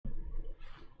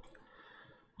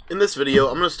In this video,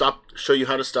 I'm going to show you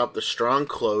how to stop the strong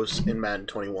close in Madden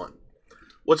 21.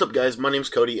 What's up, guys? My name's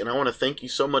Cody, and I want to thank you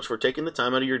so much for taking the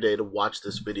time out of your day to watch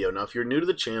this video. Now, if you're new to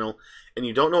the channel and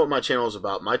you don't know what my channel is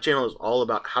about, my channel is all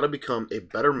about how to become a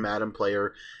better Madden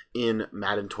player in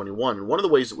Madden 21. And one of the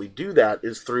ways that we do that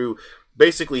is through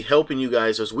basically helping you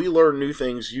guys. As we learn new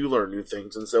things, you learn new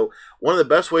things. And so one of the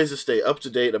best ways to stay up to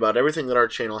date about everything that our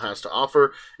channel has to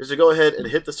offer is to go ahead and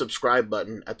hit the subscribe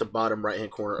button at the bottom right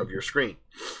hand corner of your screen.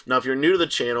 Now, if you're new to the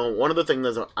channel, one of the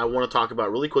things that I want to talk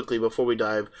about really quickly before we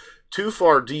dive too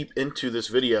far deep into this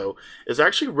video is I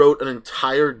actually wrote an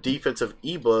entire defensive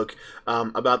ebook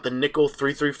about the nickel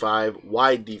 3-3-5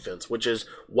 wide defense, which is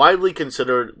widely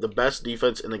considered the best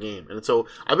defense in the game. And so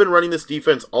I've been running this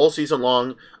defense all season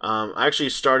long. I actually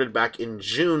started back in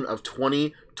June of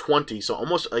 2020, so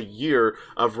almost a year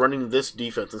of running this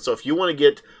defense. And so if you want to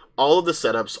get all of the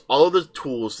setups, all of the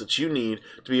tools that you need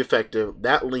to be effective,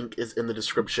 that link is in the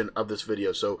description of this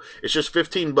video. So it's just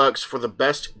 15 bucks for the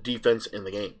best defense in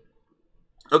the game.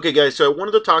 Okay, guys, so I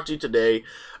wanted to talk to you today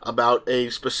about a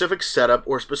specific setup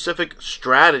or specific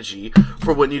strategy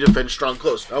for when you defend strong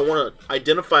close. I want to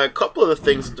identify a couple of the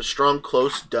things that the strong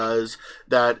close does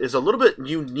that is a little bit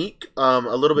unique, a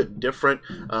little bit different,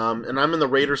 and I'm in the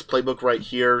Raiders playbook right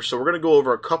here, so we're going to go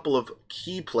over a couple of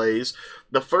key plays.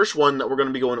 The first one that we're going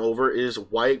to be going over is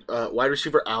wide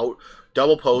receiver out,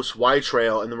 double post, wide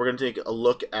trail, and then we're going to take a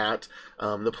look at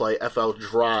the play FL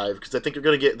drive, because I think you're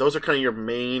going to get, those are kind of your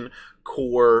main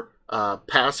core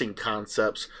passing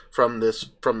concepts from this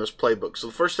playbook. So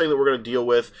the first thing that we're going to deal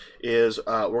with is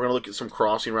we're going to look at some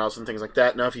crossing routes and things like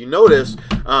that. Now, if you notice,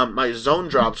 my zone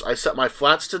drops, I set my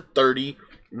flats to 30,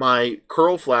 my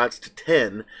curl flats to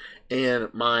 10,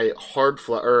 and my hard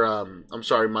flat, or I'm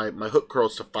sorry, my hook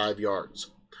curls to 5 yards.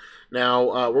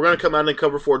 Now, we're going to come out and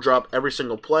cover 4 drop every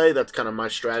single play. That's kind of my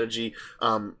strategy.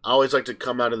 I always like to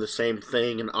come out of the same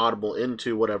thing and audible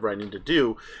into whatever I need to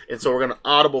do. And so we're going to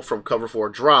audible from cover 4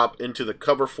 drop into the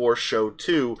cover 4 show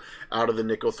 2 out of the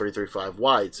nickel 3-3-5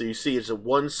 wide. So you see it's a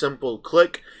one simple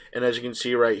click. And as you can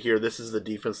see right here, this is the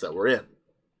defense that we're in.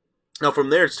 Now from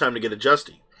there, it's time to get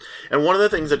adjusting. And one of the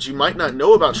things that you might not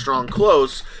know about strong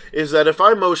close is that if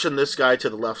I motion this guy to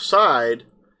the left side,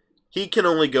 he can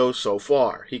only go so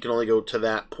far. He can only go to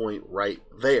that point right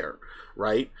there,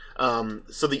 right?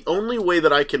 So the only way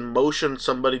that I can motion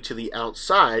somebody to the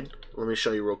outside, let me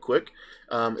show you real quick,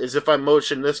 is if I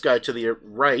motion this guy to the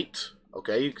right.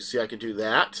 Okay, you can see I could do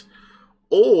that.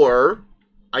 Or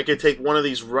I could take one of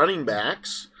these running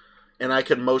backs and I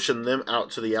could motion them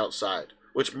out to the outside,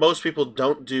 which most people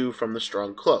don't do from the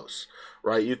strong close,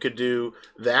 right? You could do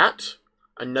that.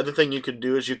 Another thing you could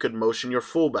do is you could motion your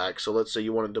fullback. So let's say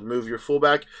you wanted to move your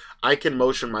fullback. I can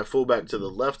motion my fullback to the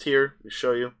left here. Let me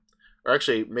show you. Or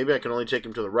actually, maybe I can only take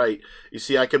him to the right. You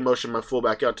see, I can motion my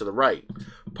fullback out to the right.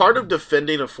 Part of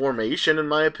defending a formation, in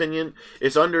my opinion,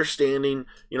 is understanding,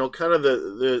 you know, kind of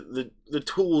the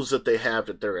tools that they have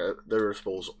at their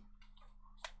disposal.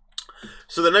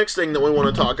 So the next thing that we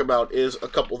want to talk about is a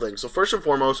couple things. So first and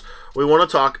foremost, we want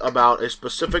to talk about a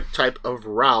specific type of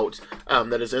route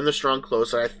that is in the strong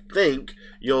close that I think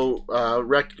you'll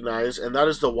recognize, and that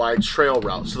is the wide trail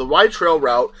route. So the wide trail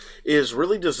route is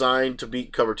really designed to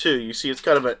beat cover 2. You see it's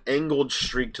kind of an angled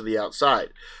streak to the outside.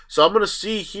 So I'm going to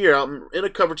see here, I'm in a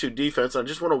cover 2 defense, and I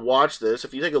just want to watch this.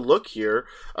 If you take a look here,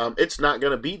 it's not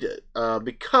going to beat it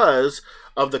because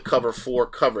of the cover 4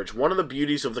 coverage. One of the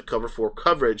beauties of the cover 4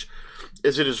 coverage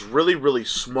is it is really, really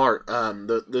smart.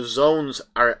 The zones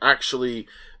are actually,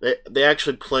 they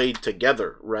actually played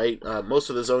together, right? Most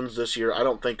of the zones this year I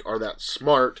don't think are that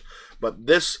smart, but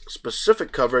this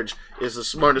specific coverage is the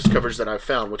smartest coverage that I've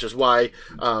found, which is why,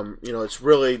 you know, it's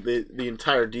really the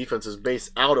entire defense is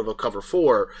based out of a cover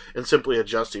 4 and simply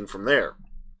adjusting from there.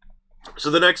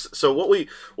 So the next, so what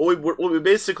we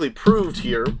basically proved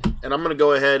here, and I'm going to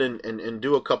go ahead and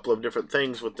do a couple of different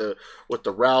things with the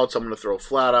routes. I'm going to throw a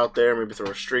flat out there, maybe throw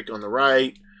a streak on the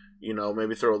right, you know,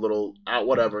 maybe throw a little out,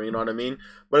 whatever, you know what I mean?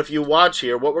 But if you watch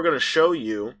here, what we're going to show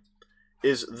you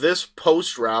is this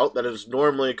post route that is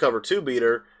normally a cover 2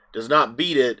 beater does not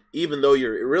beat it, even though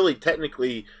you're really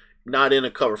technically not in a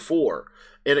cover 4.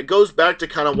 And it goes back to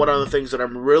kind of one of the things that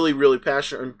I'm really, really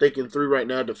passionate and thinking through right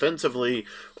now defensively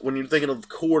when you're thinking of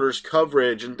quarters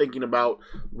coverage and thinking about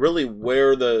really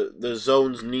where the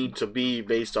zones need to be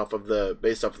based off of the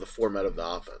format of the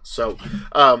offense. So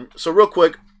so real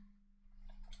quick,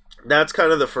 that's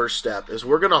kind of the first step is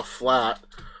we're gonna flat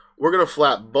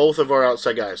both of our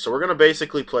outside guys. So we're gonna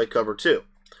basically play cover 2.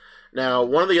 Now,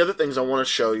 one of the other things I want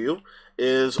to show you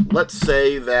is let's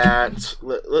say that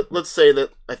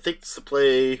I think it's the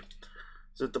play.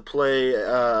 Is Is it the play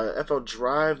FL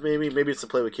Drive, maybe? Maybe it's the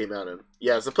play we came out in.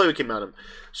 Yeah, it's the play we came out in.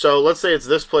 So let's say it's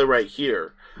this play right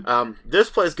here.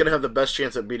 This play is going to have the best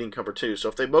chance at beating cover 2. So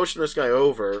if they motion this guy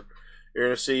over, you're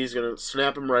going to see he's going to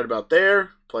snap him right about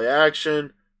there. Play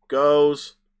action,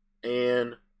 goes,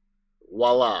 and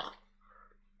voila.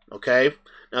 Okay?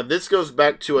 Now this goes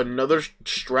back to another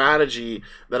strategy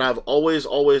that I've always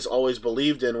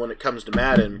believed in when it comes to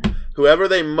Madden. Whoever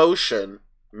they motion,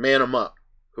 man them up.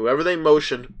 Whoever they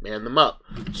motion, man them up.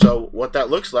 So what that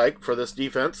looks like for this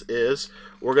defense is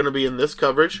we're going to be in this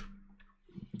coverage.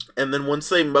 And then once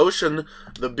they motion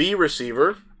the B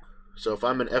receiver, so if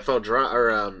I'm an FL draw or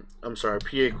I'm sorry,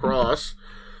 PA cross,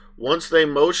 once they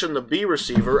motion the B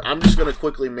receiver, I'm just going to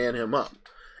quickly man him up.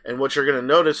 And what you're going to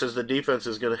notice is the defense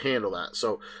is going to handle that.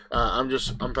 So I'm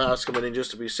pass committing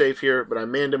just to be safe here, but I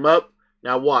manned him up.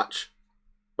 Now watch.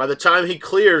 By the time he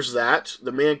clears that,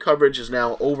 the man coverage is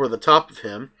now over the top of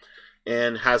him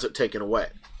and has it taken away.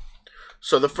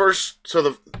 So the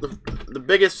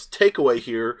biggest takeaway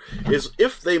here is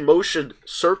if they motioned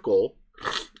circle,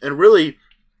 and really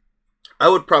I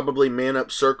would probably man up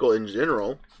circle in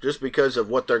general just because of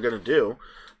what they're going to do.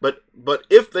 But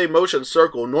if they motion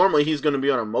circle, normally he's going to be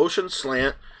on a motion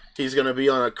slant, he's going to be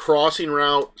on a crossing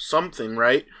route, something,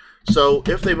 right? So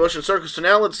if they motion circle, so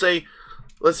now let's say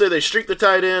they streak the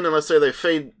tight end, and let's say they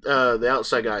fade the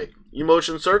outside guy. You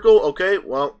motion circle, okay,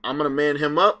 well, I'm going to man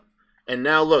him up. And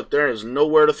now, look, there is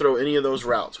nowhere to throw any of those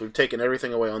routes. We've taken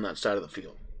everything away on that side of the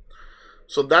field.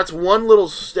 So that's one little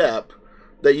step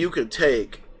that you could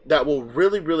take that will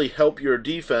really help your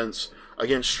defense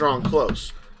against strong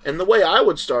close. And the way I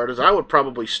would start is I would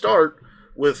probably start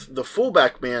with the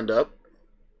fullback manned up.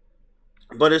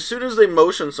 But as soon as they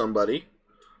motion somebody,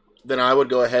 then I would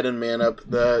go ahead and man up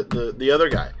the other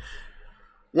guy.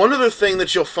 One other thing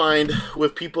that you'll find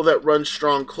with people that run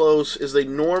strong close is they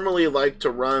normally like to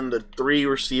run the 3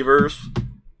 receivers,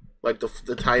 like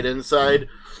the tight end side.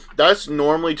 That's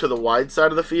normally to the wide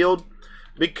side of the field.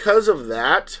 Because of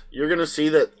that, you're going to see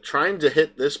that trying to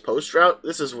hit this post route,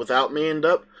 this is without manned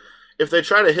up. If they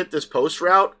try to hit this post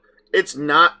route, it's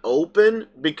not open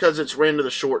because it's ran to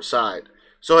the short side.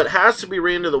 So it has to be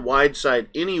ran to the wide side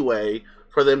anyway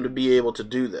for them to be able to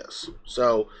do this.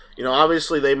 So, you know,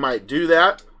 obviously they might do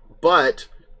that, but,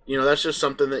 you know, that's just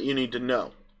something that you need to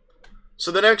know.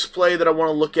 So the next play that I want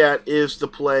to look at is the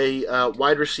play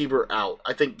wide receiver out.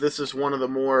 I think this is one of the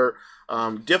more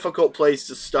difficult plays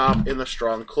to stop in the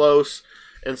strong close.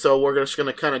 And so we're just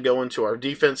going to kind of go into our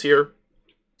defense here.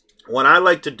 What I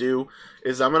like to do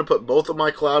is I'm going to put both of my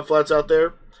cloud flats out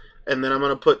there, and then I'm going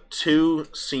to put 2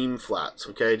 seam flats,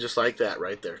 okay, just like that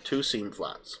right there, 2 seam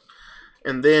flats.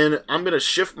 And then I'm going to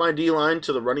shift my D-line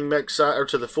to the running back side, or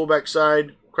to the fullback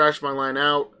side, crash my line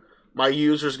out. My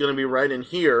user is going to be right in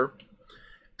here.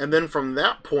 And then from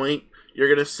that point, you're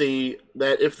going to see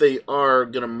that if they are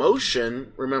going to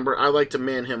motion, remember, I like to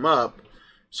man him up.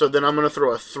 So then I'm going to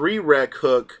throw a 3-rec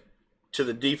hook to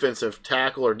the defensive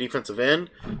tackle or defensive end.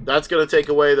 That's going to take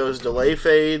away those delay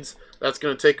fades. That's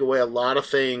going to take away a lot of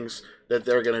things that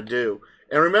they're going to do.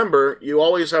 And remember, you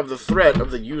always have the threat of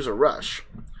the user rush.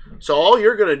 So all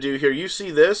you're going to do here, you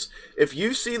see this. If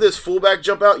you see this fullback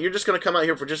jump out, you're just going to come out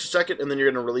here for just a second, and then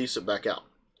you're going to release it back out.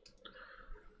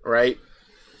 All right?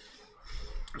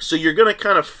 So you're going to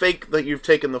kind of fake that you've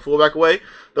taken the fullback away.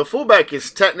 The fullback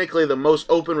is technically the most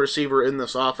open receiver in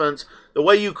this offense. The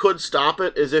way you could stop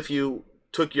it is if you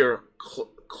took your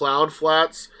cloud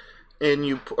flats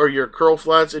and or your curl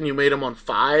flats and you made them on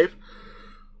 5.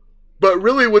 But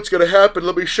really what's going to happen,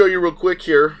 let me show you real quick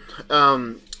here,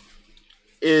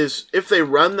 is if they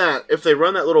run that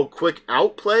little quick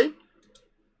out play.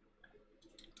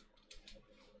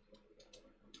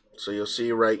 So you'll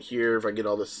see right here, if I get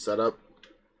all this set up.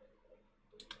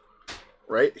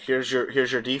 Right, here's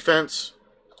your defense.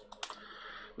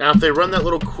 Now, if they run that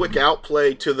little quick out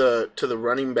play to the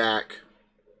running back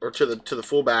or to the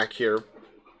fullback here,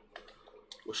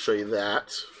 we'll show you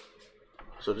that.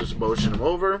 So just motion them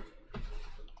over,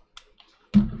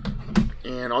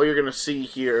 and all you're gonna see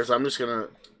here is I'm just gonna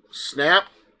snap,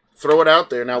 throw it out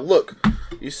there. Now look,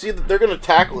 you see that they're gonna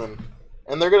tackle him,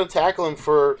 and they're gonna tackle him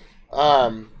for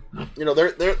you know,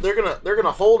 they're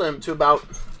gonna hold him to about,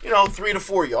 you know, 3 to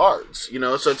 4 yards. You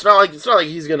know, so it's not like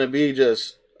he's gonna be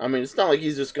just. I mean, it's not like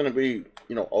he's just gonna be,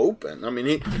 you know, open. I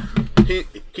mean,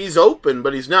 he's open,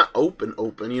 but he's not open.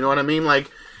 You know what I mean?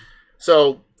 Like,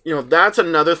 so you know, that's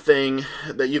another thing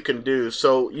that you can do.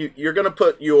 So you're gonna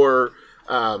put your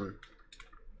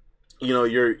you know,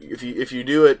 if you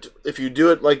do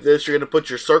it like this, you're gonna put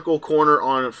your circle corner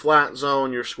on a flat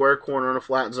zone, your square corner on a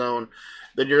flat zone.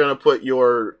 Then you're going to put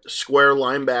your square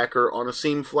linebacker on a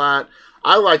seam flat.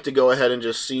 I like to go ahead and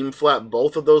just seam flat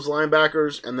both of those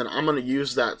linebackers, and then I'm going to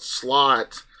use that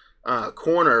slot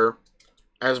corner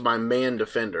as my man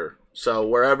defender. So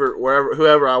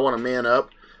whoever I want to man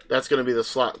up, that's going to be the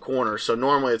slot corner. So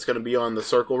normally it's going to be on the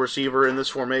circle receiver in this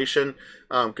formation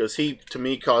because he, to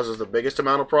me, causes the biggest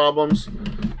amount of problems.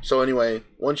 So anyway,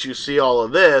 once you see all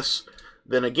of this,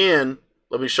 then again,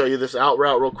 let me show you this out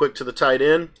route real quick to the tight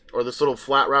end, or this little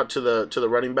flat route to the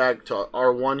running back to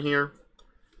R1 here.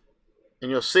 And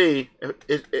you'll see,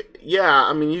 yeah,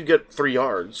 I mean, you get 3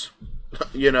 yards,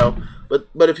 you know.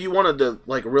 But if you wanted to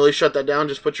like really shut that down,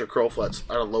 just put your curl flats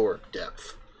at a lower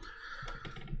depth.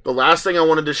 The last thing I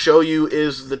wanted to show you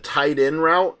is the tight end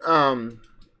route.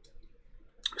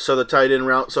 So the tight end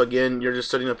route. So again, you're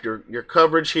just setting up your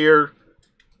coverage here,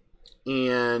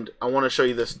 and I want to show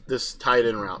you this tight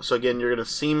end route. So again, you're going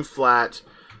to seam flat.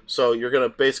 So you're going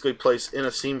to basically place in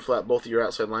a seam flat both of your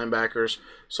outside linebackers.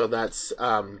 So that's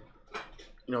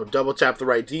you know, double tap the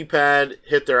right D-pad,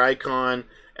 hit their icon,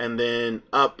 and then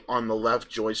up on the left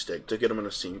joystick to get them in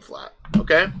a seam flat.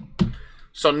 Okay?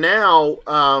 So now,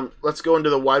 let's go into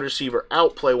the wide receiver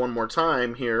out play one more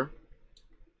time here.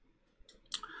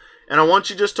 And I want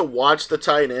you just to watch the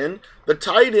tight end. The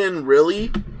tight end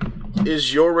really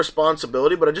is your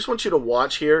responsibility, but I just want you to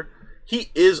watch here. He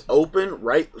is open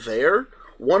right there.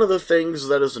 One of the things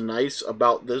that is nice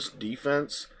about this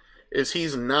defense is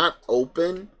he's not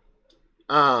open.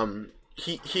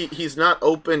 He's not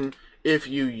open if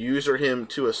you user him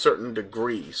to a certain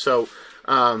degree. So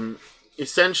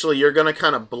essentially you're going to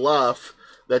kind of bluff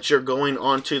that you're going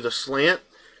onto the slant,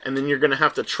 and then you're going to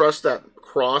have to trust that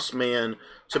cross man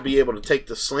to be able to take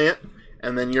the slant,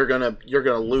 and then you're gonna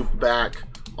loop back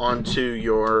onto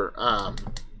your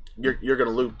you're gonna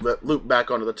loop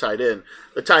back onto the tight end.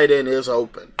 The tight end is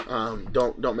open.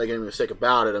 Don't make any mistake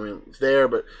about it. I mean, it's there,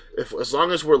 but as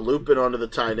long as we're looping onto the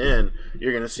tight end,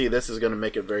 you're gonna see this is gonna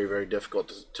make it very, very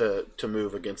difficult to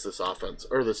move against this offense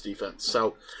or this defense.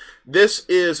 So this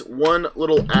is one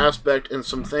little aspect and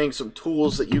some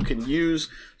tools that you can use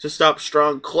to stop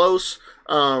strong close.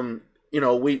 You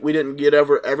know, we didn't get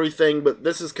everything, but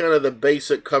this is kind of the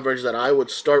basic coverage that I would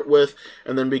start with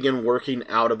and then begin working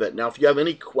out of it. Now, if you have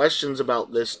any questions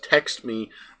about this, text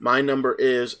me. My number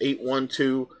is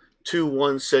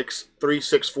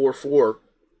 812-216-3644.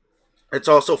 It's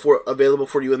also available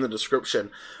for you in the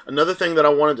description. Another thing that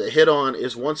I wanted to hit on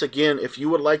is, once again, if you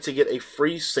would like to get a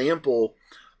free sample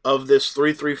of this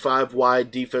 335 wide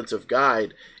defensive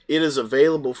guide, it is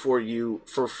available for you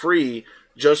for free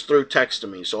just through text to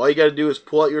me. So all you got to do is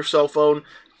pull out your cell phone,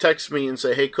 text me, and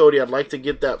say, hey, Cody, I'd like to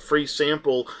get that free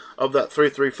sample of that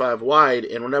 335 wide.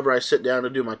 And whenever I sit down to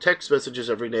do my text messages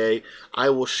every day, I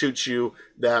will shoot you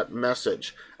that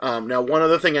message. Now, one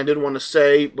other thing I did want to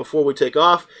say before we take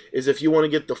off is, if you want to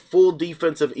get the full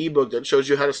defensive ebook that shows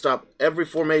you how to stop every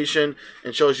formation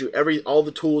and shows you all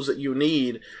the tools that you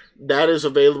need, that is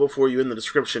available for you in the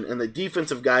description. And the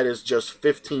defensive guide is just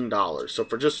 $15. So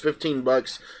for just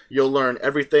 $15, you'll learn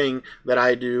everything that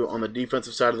I do on the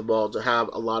defensive side of the ball to have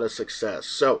a lot of success.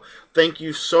 So thank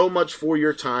you so much for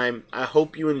your time. I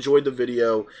hope you enjoyed the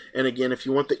video. And again, if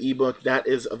you want the ebook, that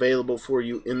is available for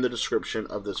you in the description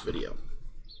of this video.